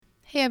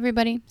Hey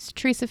everybody, it's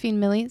Teresa Fiend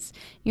Millies.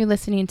 You're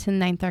listening to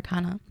Ninth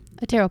Arcana,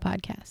 a tarot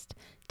podcast.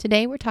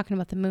 Today we're talking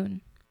about the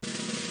moon.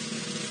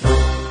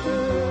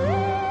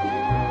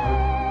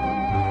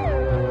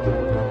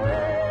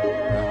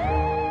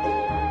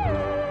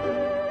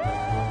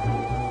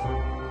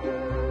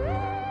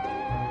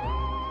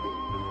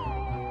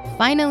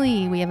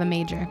 Finally, we have a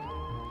major.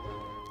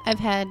 I've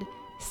had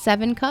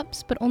 7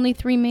 cups, but only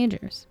 3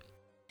 majors.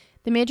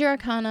 The major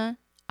arcana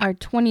are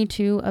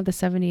 22 of the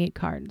 78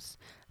 cards.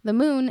 The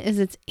moon is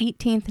its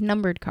 18th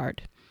numbered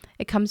card.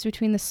 It comes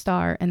between the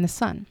star and the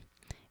sun,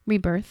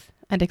 rebirth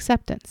and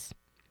acceptance.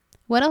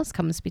 What else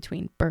comes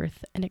between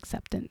birth and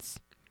acceptance?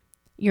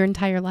 Your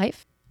entire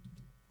life?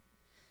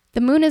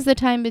 The moon is the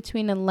time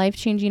between a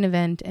life-changing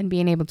event and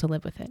being able to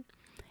live with it.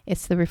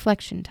 It's the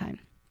reflection time.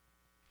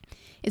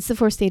 It's the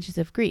 4 stages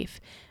of grief,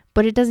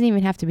 but it doesn't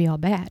even have to be all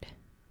bad.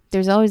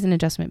 There's always an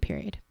adjustment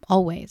period,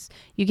 always.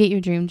 You get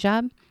your dream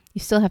job,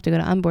 you still have to go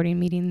to onboarding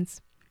meetings.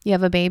 You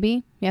have a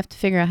baby, you have to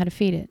figure out how to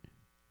feed it.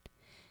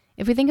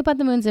 If we think about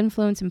the moon's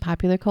influence in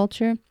popular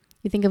culture,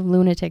 you think of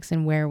lunatics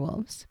and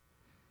werewolves.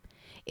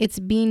 It's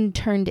being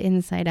turned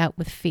inside out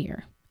with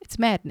fear. It's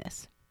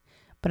madness.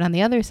 But on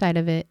the other side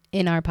of it,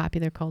 in our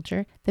popular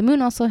culture, the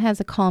moon also has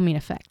a calming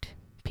effect.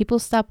 People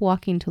stop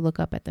walking to look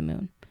up at the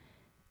moon.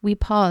 We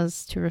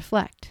pause to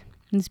reflect.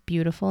 It's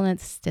beautiful and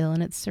it's still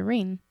and it's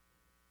serene.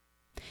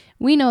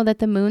 We know that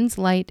the moon's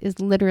light is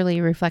literally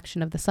a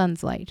reflection of the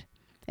sun's light.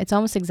 It's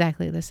almost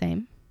exactly the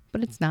same,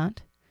 but it's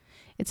not.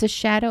 It's a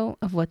shadow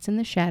of what's in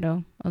the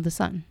shadow of the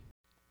sun.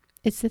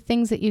 It's the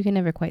things that you can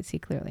never quite see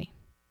clearly.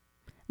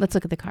 Let's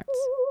look at the cards.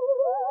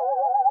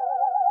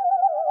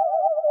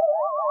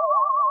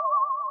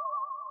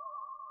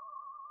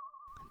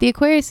 The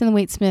Aquarius and the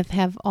Waite-Smith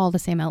have all the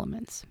same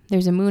elements.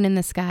 There's a moon in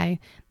the sky,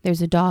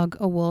 there's a dog,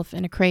 a wolf,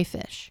 and a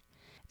crayfish.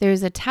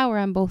 There's a tower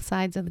on both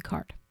sides of the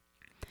card.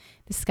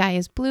 The sky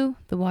is blue,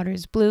 the water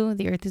is blue,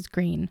 the earth is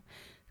green.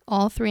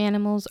 All 3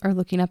 animals are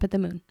looking up at the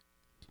moon.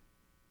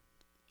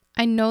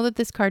 I know that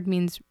this card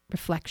means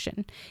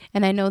reflection,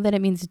 and I know that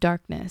it means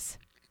darkness,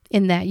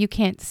 in that you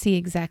can't see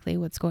exactly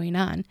what's going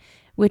on,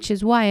 which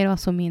is why it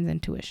also means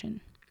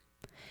intuition.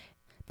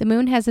 The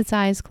moon has its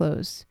eyes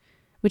closed,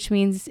 which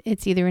means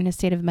it's either in a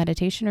state of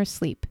meditation or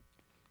sleep.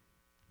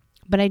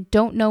 But I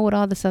don't know what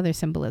all this other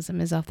symbolism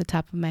is off the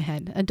top of my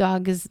head. A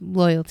dog is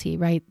loyalty,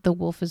 right? The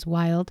wolf is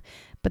wild,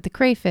 but the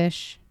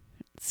crayfish,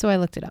 so I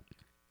looked it up.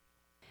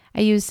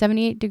 I used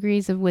 78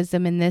 degrees of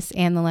wisdom in this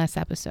and the last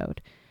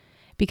episode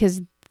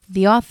because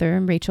the author,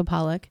 Rachel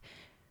Pollack,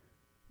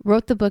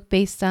 wrote the book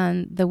based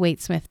on the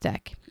Waite-Smith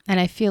deck,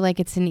 and I feel like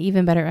it's an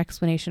even better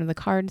explanation of the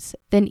cards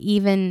than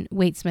even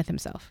Waite-Smith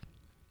himself.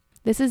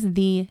 This is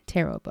the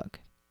tarot book.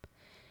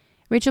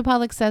 Rachel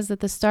Pollack says that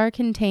the star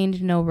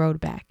contained no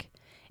road back.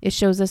 It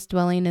shows us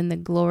dwelling in the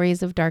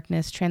glories of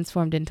darkness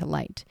transformed into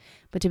light,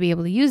 but to be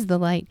able to use the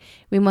light,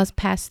 we must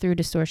pass through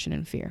distortion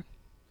and fear.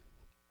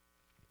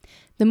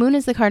 The moon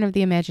is the card of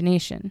the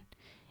imagination,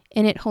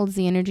 and it holds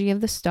the energy of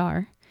the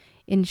star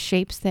in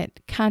shapes that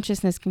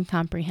consciousness can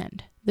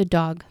comprehend. The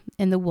dog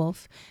and the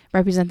wolf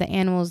represent the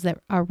animals that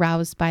are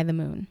roused by the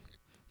moon,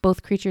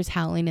 both creatures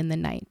howling in the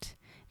night.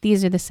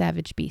 These are the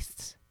savage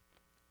beasts.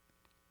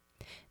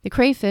 The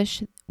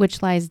crayfish,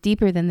 which lies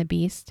deeper than the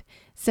beast,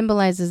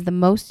 symbolizes the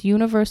most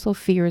universal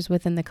fears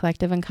within the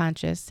collective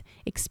unconscious,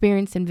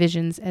 experienced in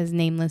visions as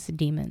nameless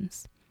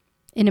demons.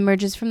 It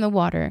emerges from the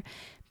water,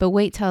 but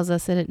Waite tells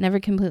us that it never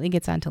completely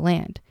gets onto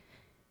land.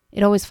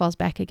 It always falls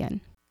back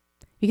again,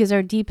 because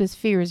our deepest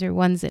fears are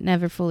ones that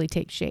never fully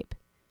take shape.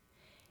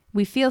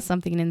 We feel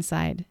something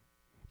inside,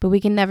 but we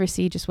can never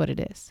see just what it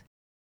is.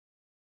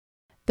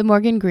 The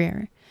Morgan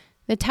Greer.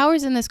 The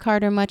towers in this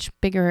card are much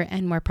bigger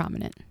and more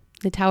prominent.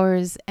 The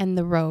towers and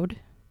the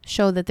road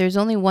show that there's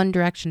only one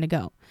direction to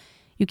go.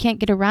 You can't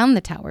get around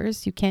the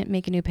towers. You can't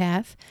make a new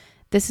path.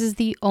 This is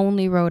the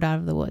only road out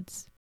of the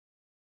woods.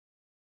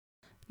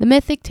 The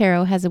Mythic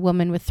Tarot has a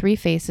woman with 3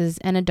 faces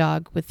and a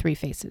dog with 3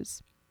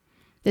 faces.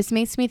 This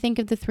makes me think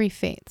of the 3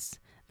 faiths,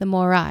 the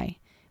Moirai,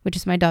 which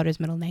is my daughter's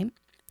middle name.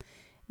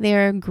 They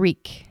are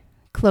Greek,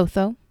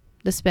 Clotho,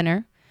 the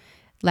spinner,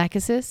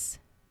 Lachesis,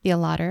 the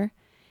allotter,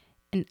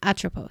 and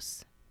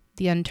Atropos,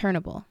 the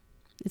unturnable.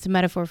 It's a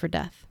metaphor for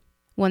death.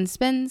 One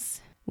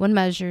spins, one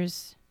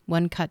measures,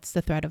 one cuts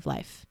the thread of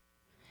life.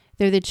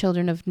 They're the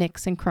children of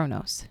Nyx and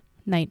Kronos,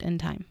 night and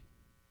time.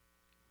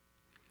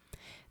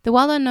 The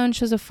Wild Unknown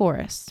shows a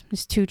forest.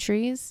 There's 2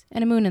 trees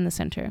and a moon in the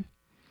center.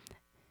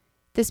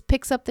 This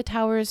picks up the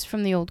towers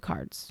from the old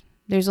cards.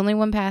 There's only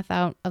one path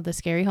out of the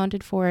scary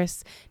haunted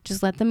forest.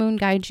 Just let the moon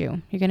guide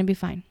you. You're going to be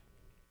fine.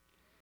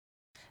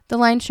 The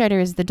Line Strider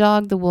is the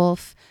dog, the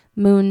wolf,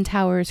 moon,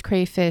 towers,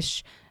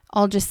 crayfish,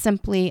 all just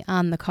simply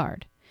on the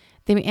card.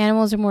 The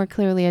animals are more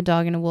clearly a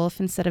dog and a wolf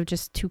instead of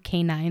just 2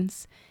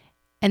 canines,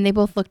 and they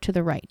both look to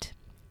the right.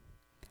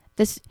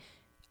 This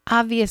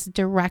obvious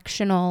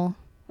directional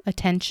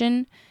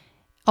attention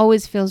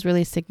always feels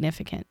really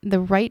significant. The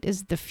right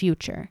is the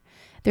future.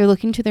 They're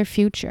looking to their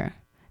future.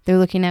 They're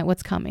looking at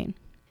what's coming.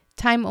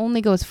 Time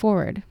only goes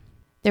forward.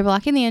 They're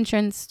blocking the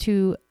entrance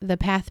to the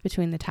path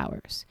between the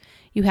towers.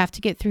 You have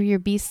to get through your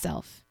beast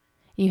self.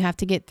 You have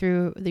to get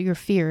through your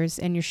fears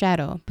and your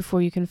shadow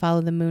before you can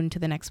follow the moon to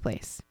the next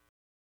place.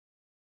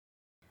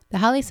 The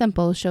holly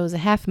symbol shows a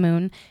half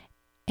moon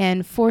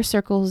and 4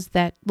 circles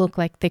that look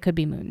like they could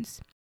be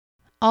moons.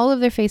 All of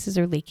their faces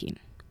are leaking.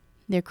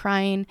 They're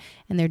crying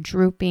and they're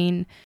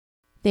drooping.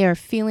 They are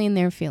feeling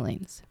their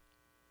feelings.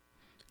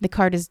 The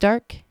card is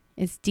dark,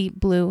 it's deep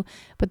blue,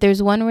 but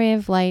there's one ray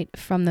of light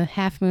from the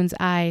half moon's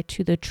eye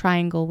to the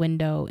triangle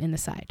window in the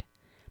side.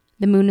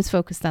 The moon is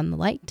focused on the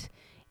light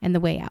and the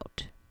way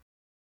out.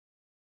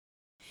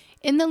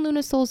 In the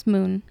Lunasol's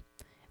moon,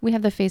 we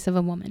have the face of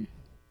a woman.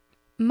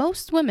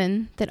 Most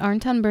women that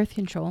aren't on birth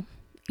control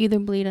either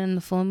bleed on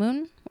the full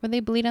moon or they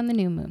bleed on the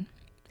new moon.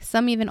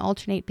 Some even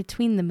alternate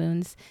between the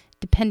moons,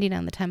 depending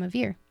on the time of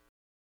year.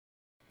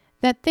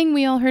 That thing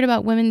we all heard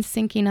about women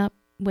syncing up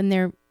when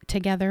they're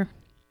together,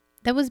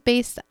 that was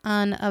based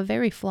on a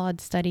very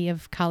flawed study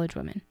of college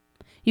women.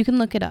 You can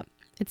look it up.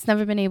 It's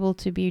never been able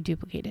to be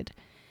duplicated.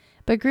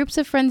 But groups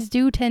of friends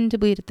do tend to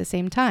bleed at the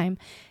same time,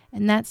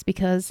 and that's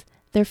because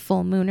they're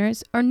full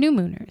mooners or new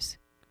mooners.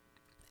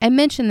 I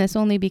mention this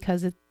only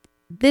because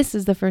this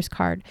is the first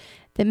card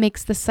that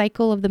makes the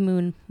cycle of the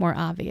moon more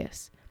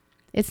obvious.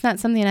 It's not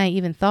something I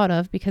even thought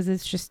of because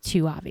it's just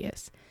too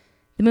obvious.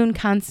 The moon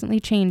constantly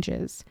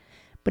changes,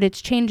 but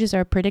its changes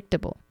are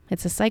predictable.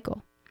 It's a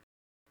cycle.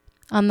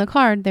 On the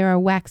card, there are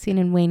waxing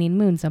and waning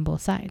moons on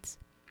both sides.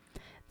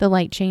 The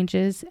light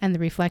changes and the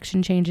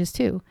reflection changes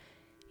too.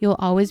 You'll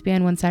always be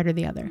on one side or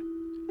the other.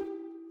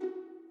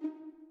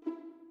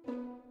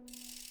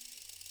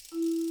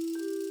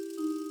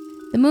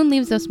 The moon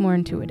leaves us more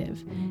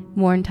intuitive,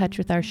 more in touch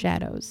with our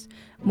shadows,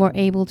 more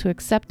able to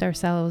accept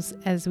ourselves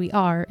as we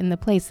are in the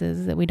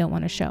places that we don't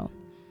want to show.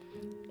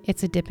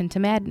 It's a dip into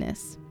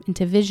madness,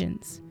 into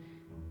visions.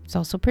 It's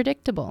also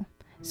predictable,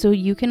 so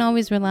you can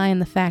always rely on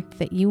the fact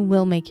that you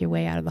will make your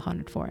way out of the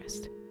haunted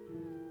forest.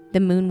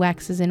 The moon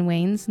waxes and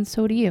wanes, and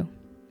so do you.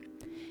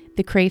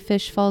 The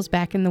crayfish falls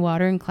back in the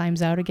water and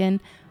climbs out again,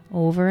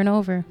 over and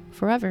over,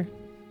 forever.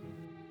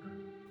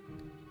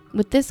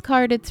 With this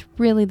card, it's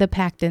really the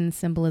packed-in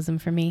symbolism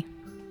for me.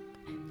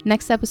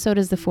 Next episode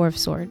is the 4 of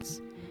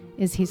Swords.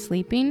 Is he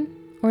sleeping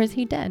or is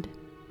he dead?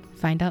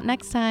 Find out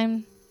next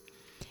time.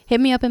 Hit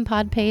me up in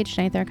pod page,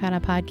 Ninth Arcana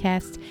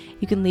Podcast.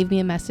 You can leave me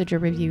a message or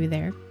review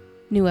there.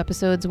 New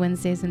episodes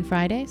Wednesdays and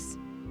Fridays.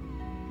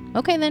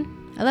 Okay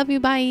then. I love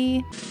you.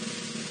 Bye.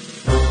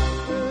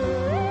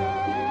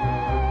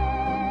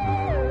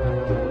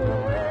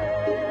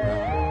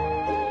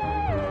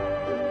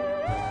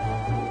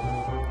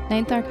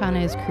 Ninth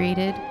Arcana is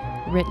created,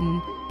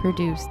 written,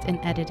 produced, and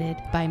edited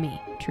by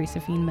me, Teresa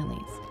Fiend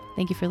Millies.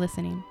 Thank you for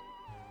listening.